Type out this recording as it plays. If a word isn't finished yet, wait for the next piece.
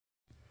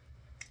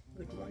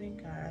morning,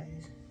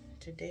 guys.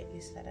 Today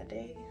is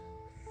Saturday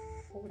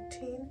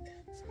 14th.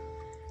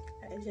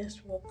 I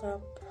just woke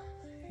up.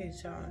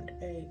 It's around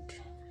 8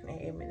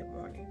 a.m. in the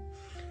morning,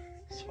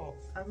 so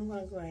I'm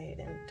gonna go ahead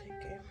and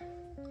take a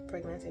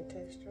pregnancy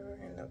test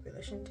and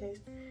ovulation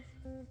test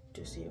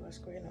to see what's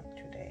going on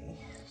today.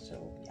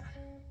 So yeah.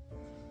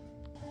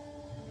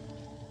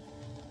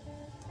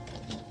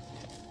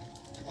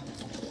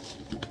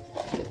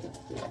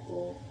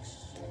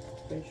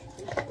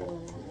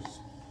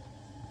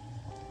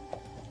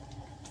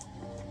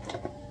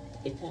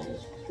 It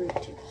has 3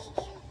 tests.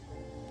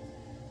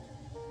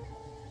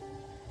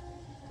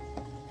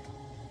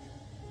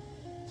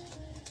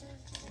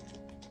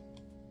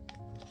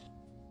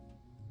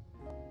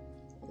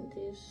 And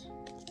this,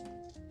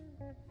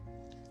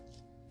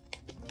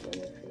 I don't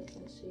know if you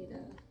can see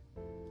that.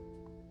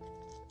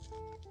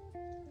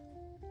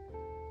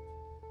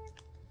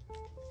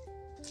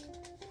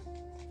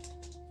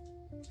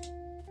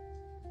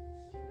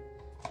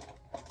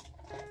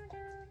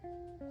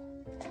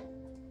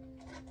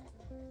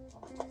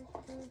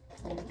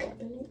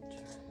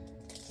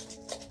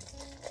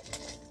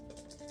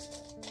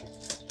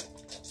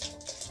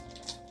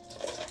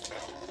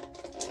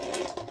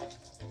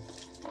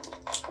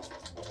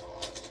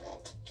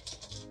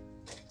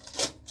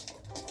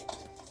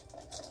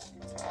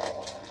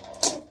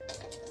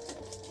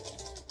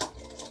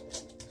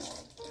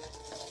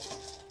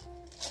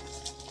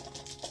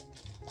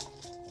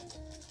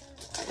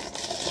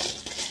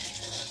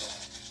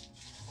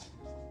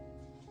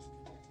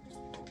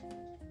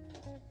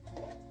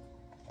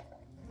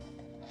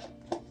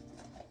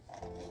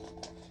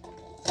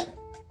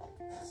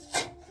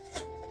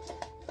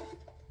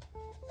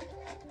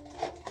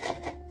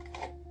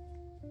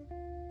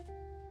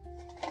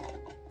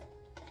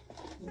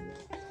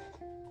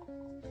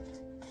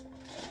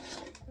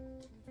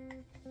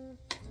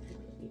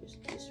 Use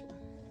this one.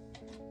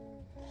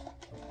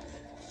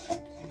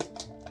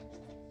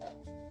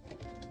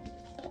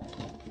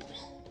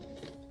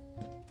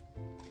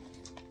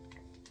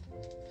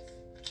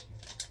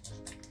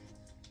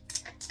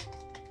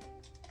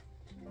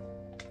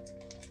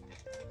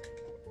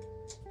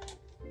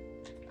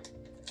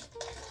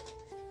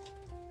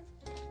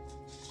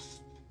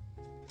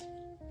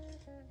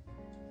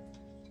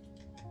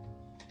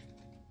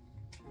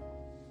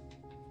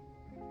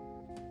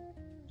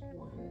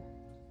 One,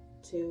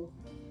 2,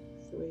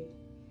 3,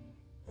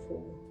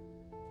 4,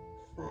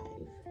 5.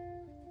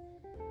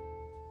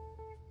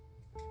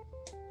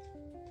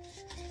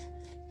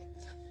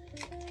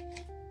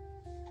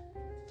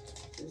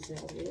 This is the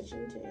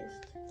ovulation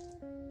test.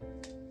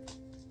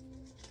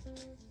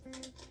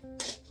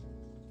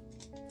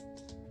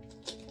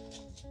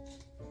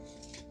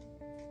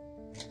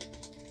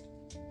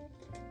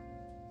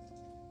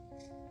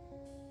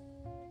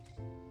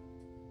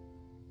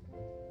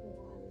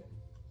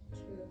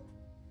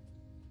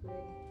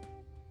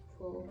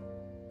 Four,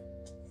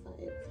 5.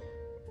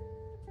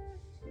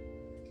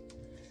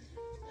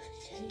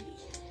 Okay,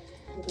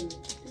 I'm gonna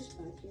put this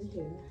back in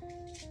here.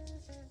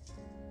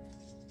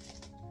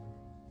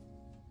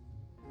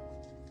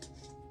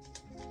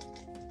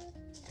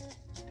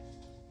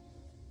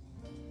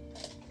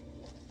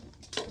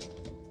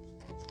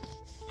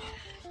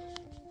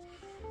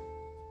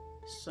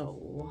 So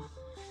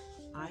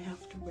I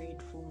have to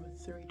wait for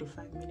 3 to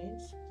 5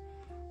 minutes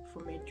for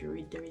me to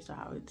read the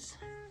results.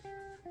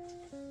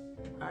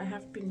 I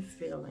have been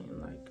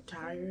feeling like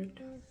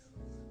tired,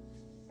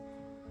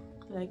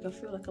 like I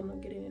feel like I'm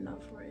not getting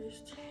enough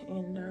rest,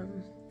 and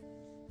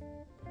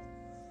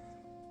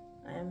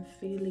I am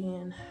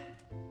feeling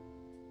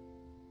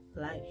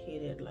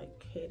lightheaded,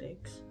 like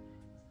headaches,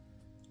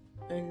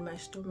 and my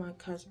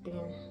stomach has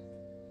been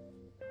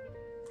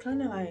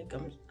kind of like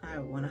I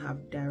want to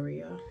have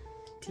diarrhea,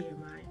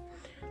 TMI.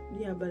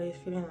 Yeah, but it's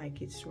feeling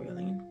like it's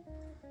swelling,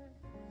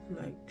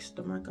 like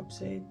stomach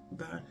upset,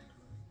 but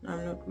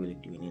I'm not really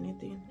doing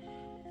anything.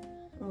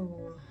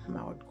 Oh,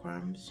 mouth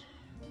cramps.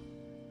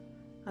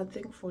 I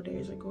think 4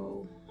 days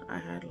ago I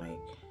had like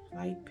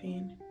light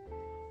pain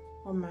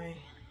on my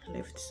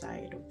left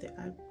side of the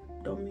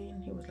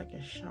abdomen. It was like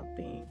a sharp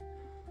pain.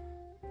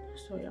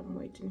 So I'm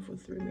waiting for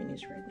 3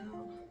 minutes right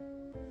now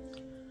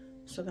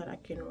so that I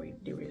can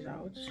read the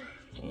results.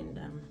 And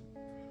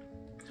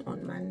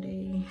on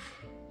Monday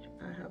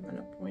I have an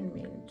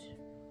appointment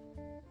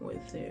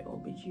with the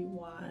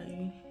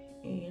OBGY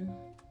and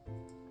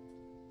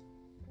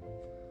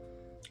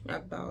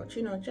about,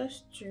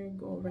 just to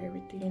go over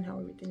everything, how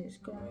everything is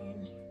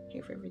going,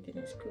 if everything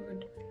is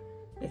good,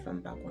 if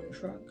I'm back on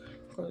track,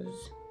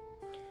 because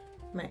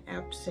my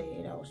app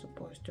said I was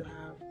supposed to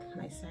have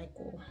my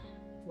cycle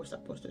was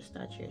supposed to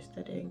start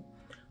yesterday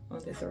on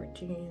the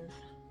 13th,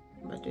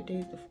 but today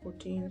is the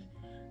 14th.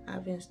 I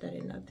haven't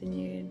started nothing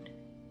yet.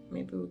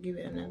 Maybe we'll give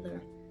it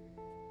another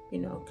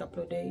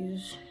couple of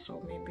days,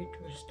 or maybe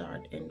to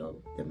start end of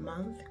the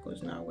month,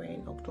 because now we're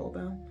in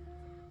October.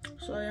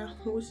 So yeah,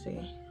 we'll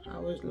see. I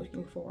was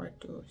looking forward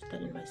to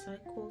starting my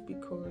cycle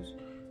because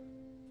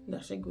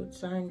that's a good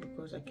sign,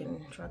 because I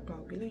can track my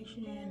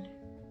ovulation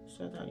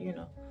so that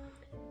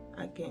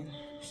I can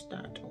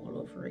start all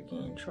over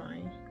again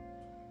trying.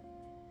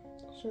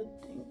 So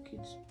I think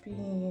it's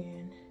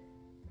been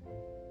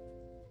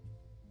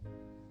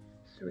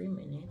 3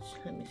 minutes.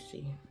 Let me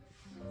see.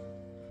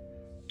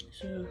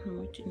 So I'm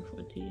waiting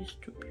for this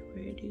to be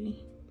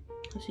ready.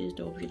 This is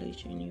the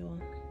ovulation, y'all.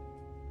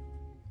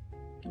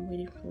 I'm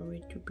waiting for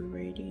it to be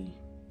ready.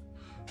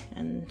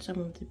 And some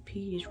of the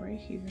pee is right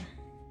here.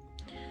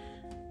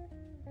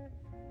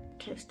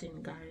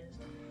 Testing, guys.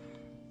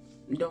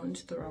 Don't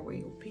throw away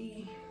your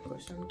pee,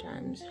 because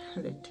sometimes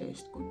the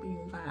test could be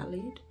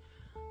invalid.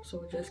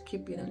 So just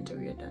keep it until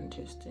you're done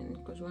testing.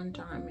 Because one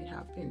time it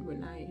happened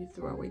when I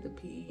threw away the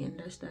pee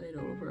and I started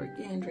all over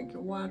again. Drink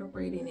your water,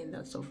 rating, and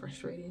that's so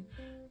frustrating.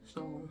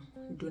 So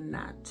do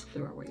not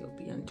throw away your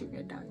pee until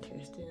you're done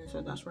testing.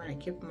 So that's why I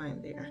keep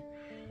mine there.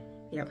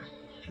 Yep,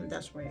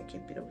 that's why I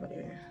keep it over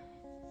there.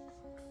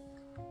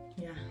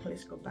 Yeah,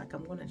 let's go back.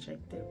 I'm gonna check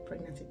the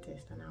pregnancy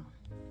test now.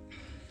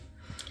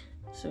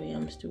 So yeah,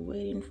 I'm still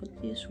waiting for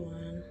this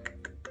one.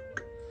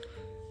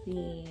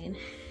 And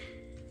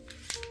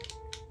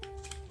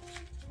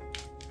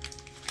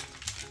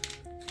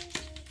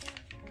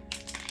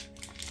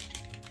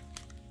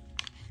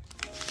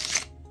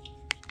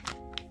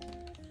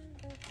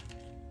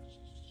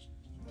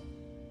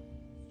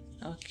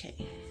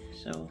okay,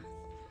 so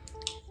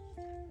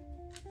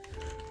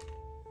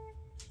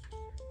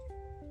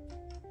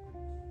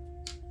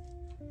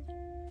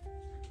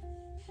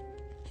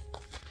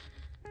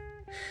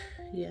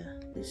yeah,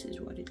 this is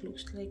what it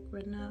looks like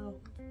right now.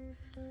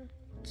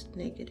 It's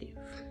negative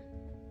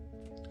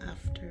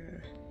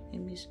after a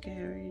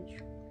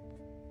miscarriage.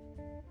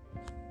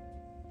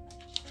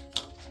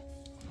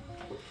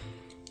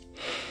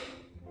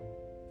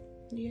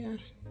 Yeah,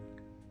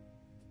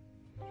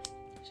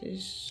 this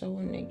is so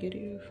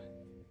negative.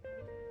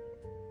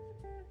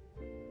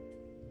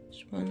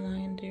 There's one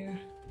line there.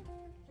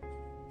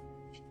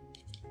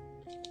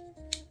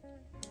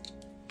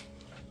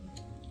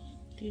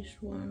 This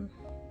one.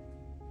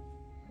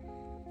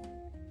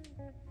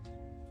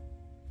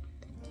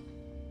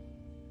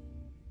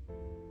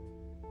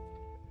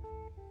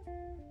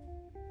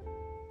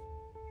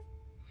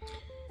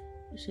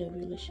 This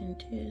ovulation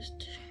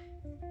test.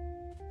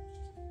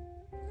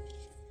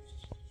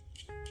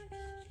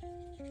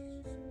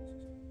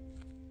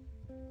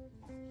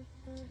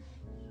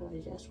 So I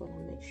just want to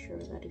make sure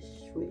that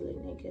it's really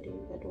negative.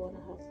 I don't want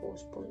to have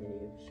false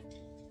positives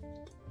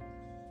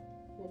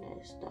when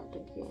I start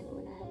again,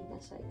 when I have my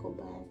cycle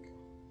back.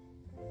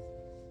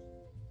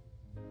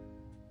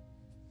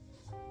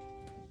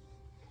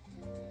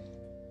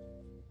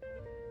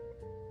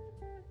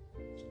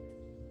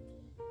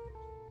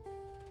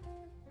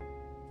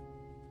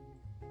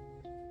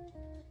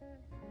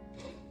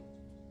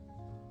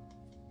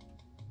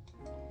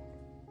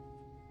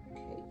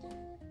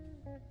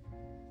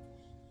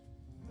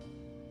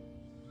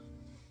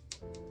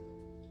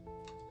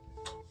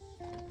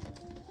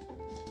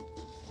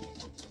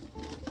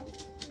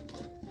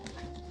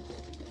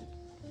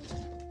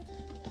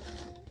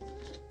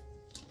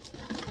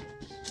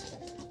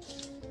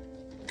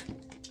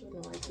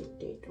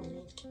 Date on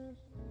it.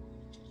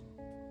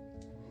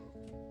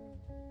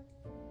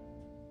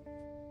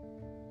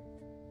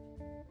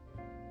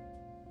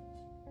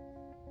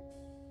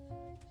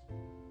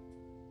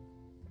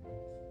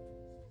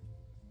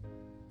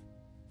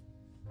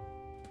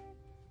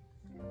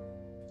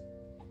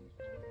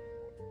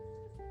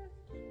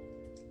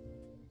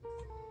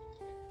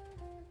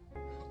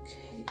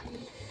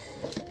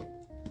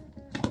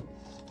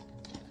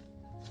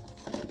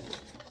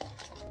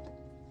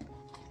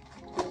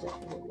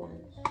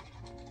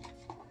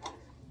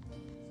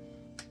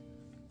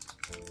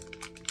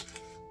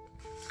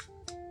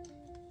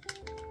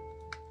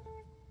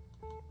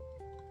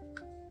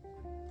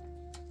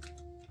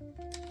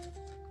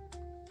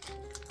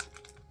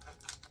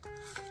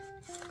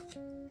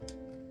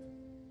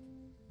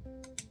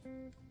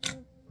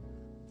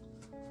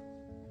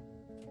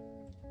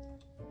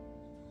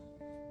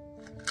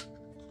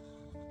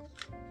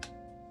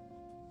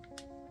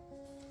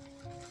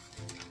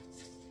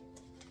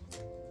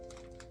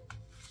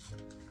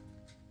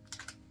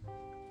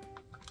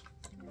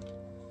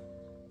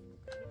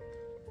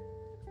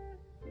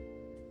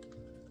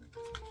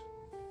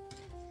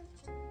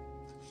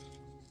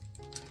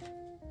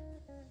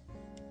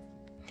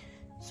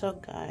 So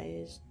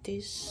guys,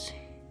 this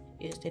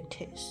is the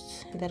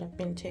test that I've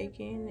been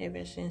taking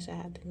ever since I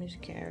had the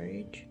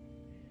miscarriage.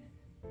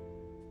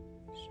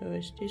 So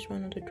it's this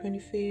one on the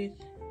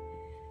 25th.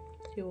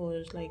 It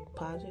was like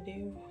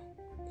positive.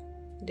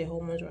 The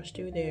hormones were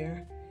still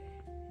there.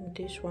 And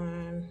this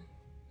one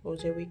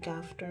was a week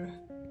after.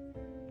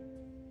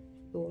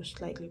 It was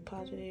slightly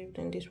positive.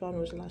 Then this one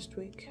was last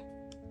week.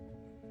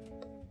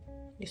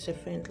 It's a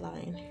faint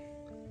line.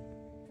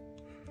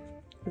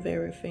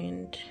 Very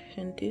faint.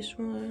 And this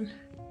one,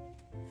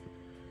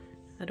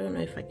 I don't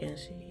know if I can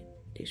see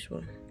this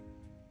one.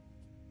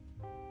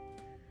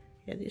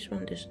 Yeah, this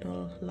one, there's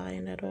no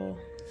line at all.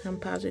 I'm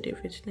positive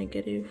it's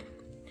negative.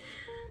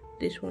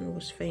 This one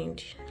was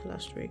faint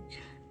last week.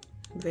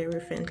 very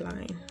faint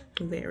line,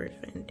 very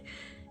faint,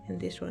 and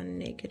this one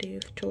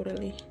negative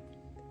totally,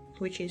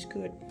 which is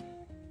good.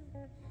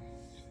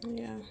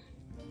 Yeah,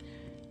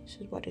 this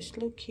is what it's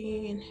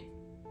looking.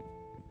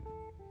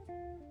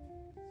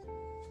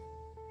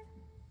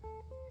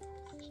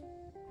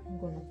 I'm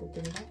gonna put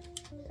in that.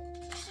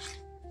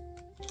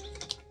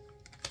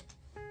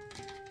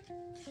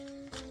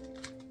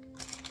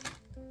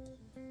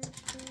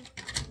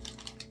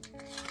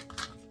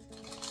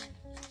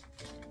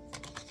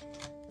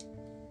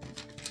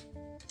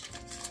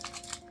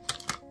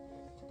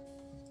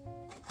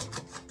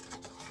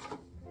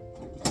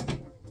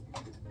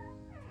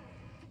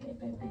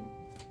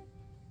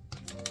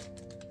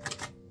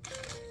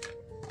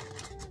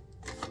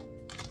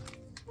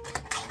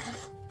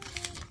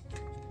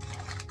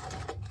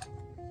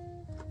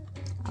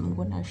 I'm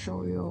gonna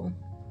show you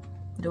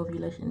the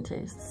ovulation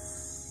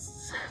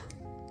tests.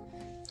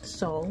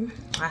 So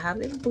I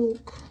have a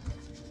book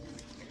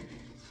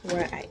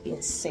where I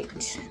insert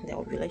the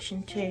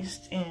ovulation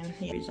test and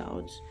the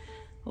results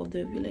of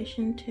the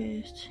ovulation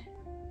test.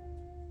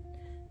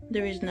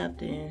 There is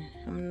nothing.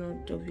 I'm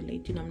not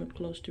ovulating. I'm not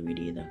close to it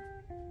either.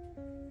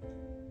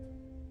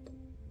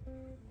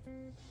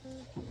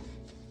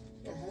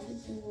 I have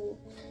a book.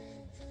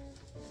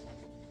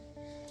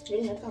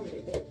 Yeah, come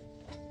with it.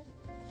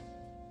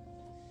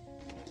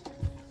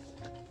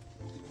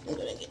 I'm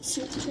gonna get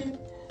sensitive.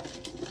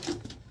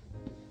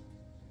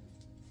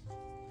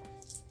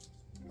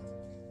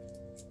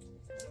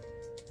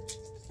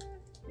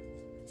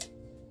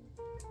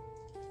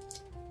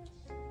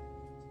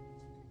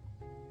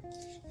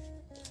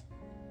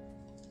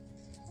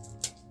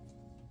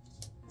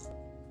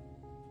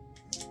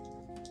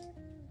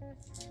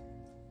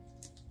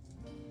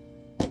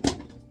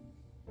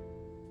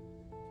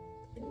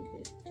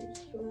 This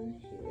one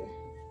here,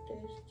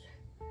 test,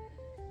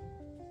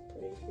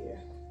 put it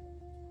here.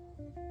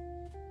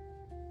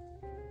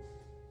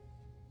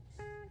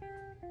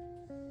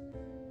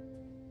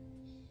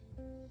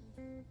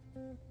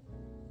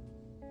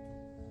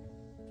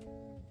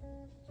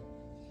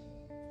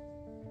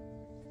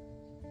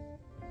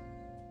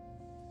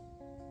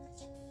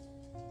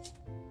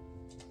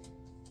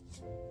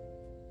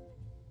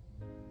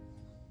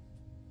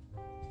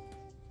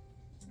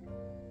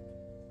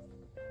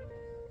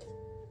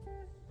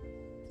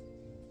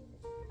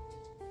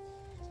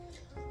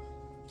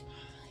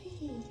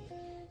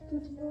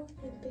 Good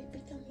morning, baby.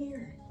 Come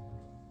here.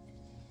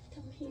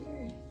 Come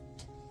here.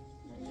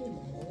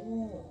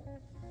 Oh.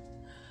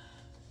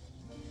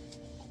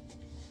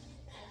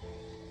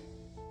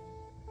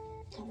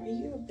 How are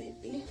you,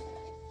 baby?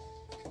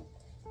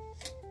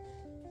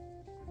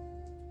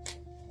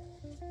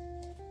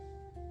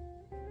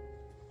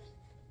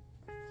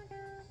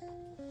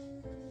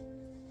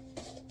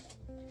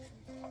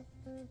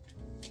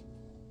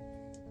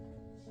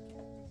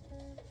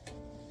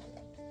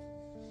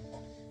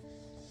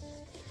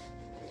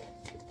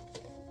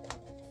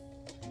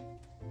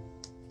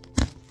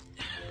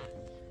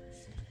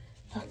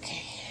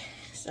 Okay,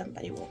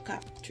 somebody woke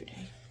up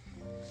today.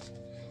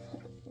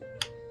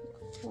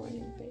 Good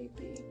morning,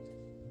 baby.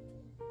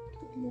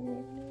 Good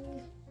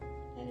morning.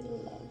 I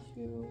love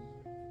you.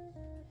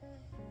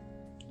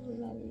 I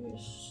love you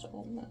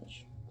so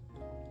much.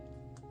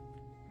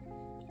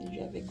 Did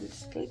you have a good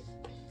sleep?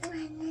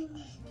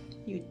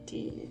 You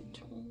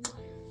did.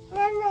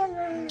 I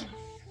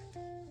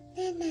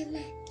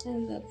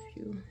love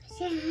you.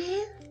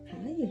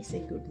 Hi, say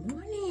good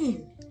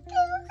morning.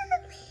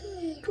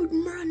 Good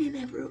morning,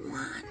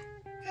 everyone.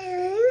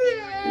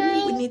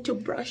 We need to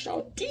brush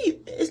our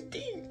teeth. They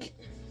stink.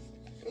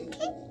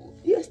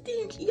 You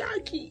stink,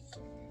 yucky.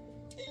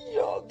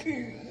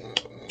 Yucky.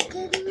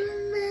 Good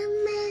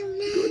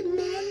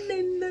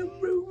morning,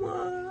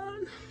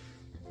 everyone.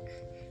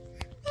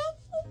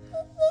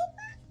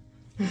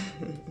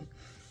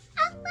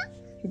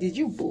 Did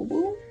you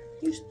boo-boo?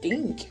 You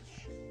stink.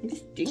 You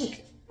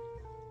stink.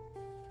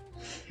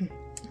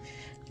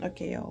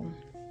 Okay, y'all.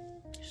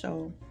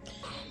 So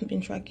I've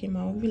been tracking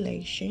my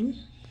ovulation.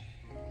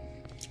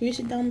 Will you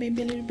sit down,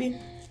 baby, a little bit?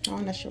 I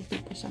want to show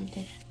people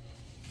something.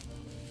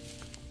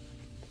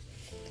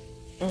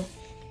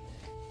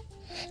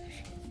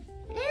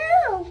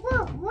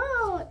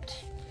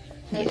 What?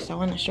 Yes, I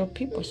want to show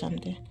people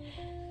something.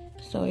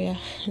 So yeah,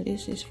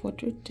 this is for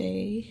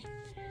today.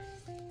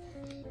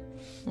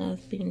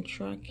 I've been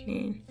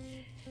tracking,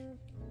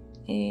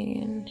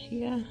 and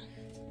yeah,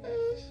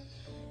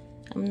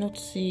 I'm not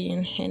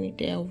seeing any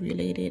day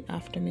ovulated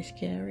after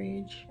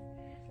miscarriage.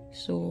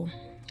 So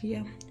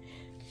yeah,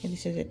 and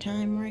this is the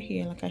time right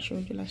here, like I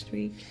showed you last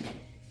week,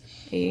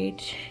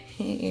 8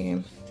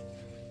 a.m.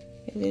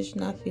 There's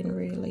nothing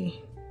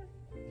really.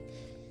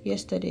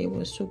 Yesterday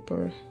was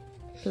super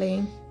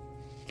plain,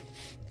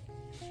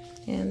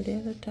 and the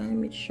other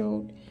time it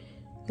showed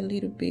a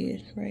little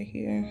bit right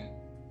here.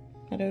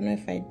 I don't know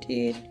if I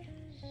did,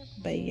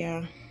 but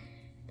yeah.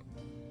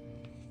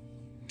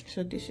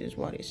 So this is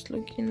what it's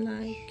looking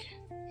like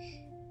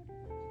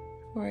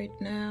right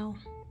now.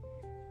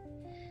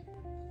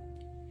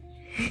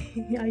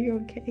 Are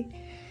you okay?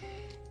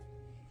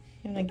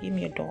 You wanna give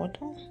me a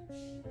daughter?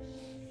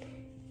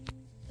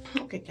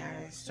 Okay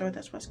guys, so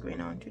that's what's going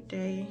on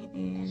today,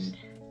 and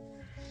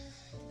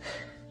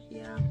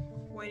yeah,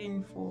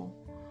 waiting for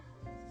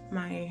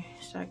my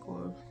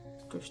cycle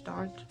to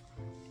start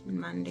on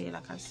Monday.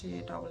 Like I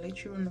said, I'll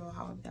let you know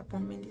how the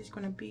appointment is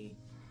gonna be.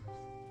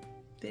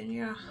 Then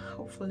yeah,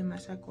 hopefully my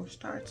cycle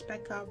starts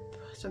back up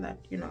so that,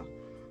 you know,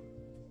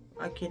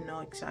 I can know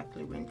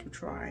exactly when to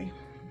try.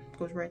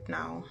 Because right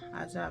now,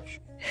 as I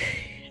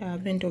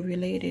haven't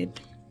ovulated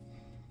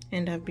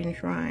and I've been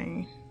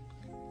trying,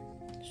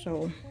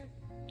 so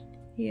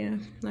yeah,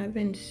 I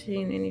haven't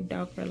seen any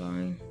darker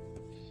line.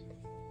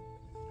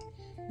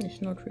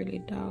 It's not really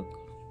dark,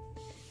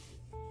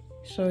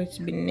 so it's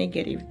been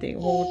negative the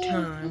whole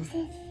time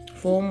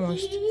for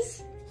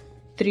almost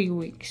 3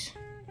 weeks.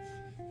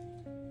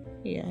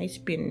 Yeah, it's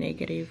been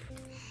negative.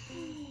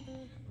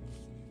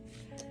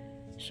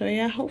 So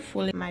yeah,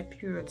 hopefully my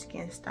periods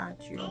can start,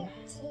 you know.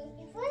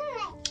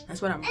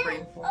 That's what I'm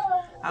praying for.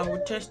 I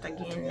will test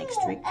again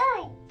next week,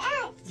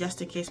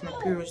 just in case my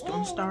periods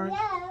don't start.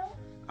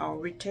 I'll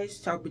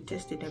retest. I'll be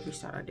tested every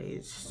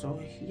Saturdays.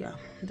 So yeah,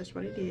 that's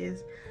what it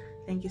is.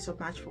 Thank you so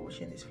much for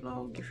watching this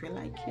vlog. If you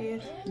like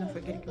it, don't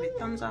forget to give it a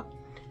thumbs up,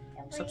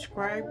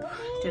 subscribe,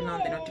 turn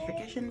on the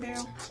notification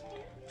bell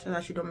so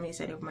that you don't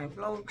miss any of my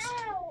vlogs.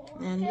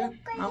 And yeah,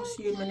 I'll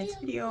see you in my next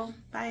video.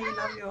 Bye.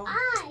 Love you all.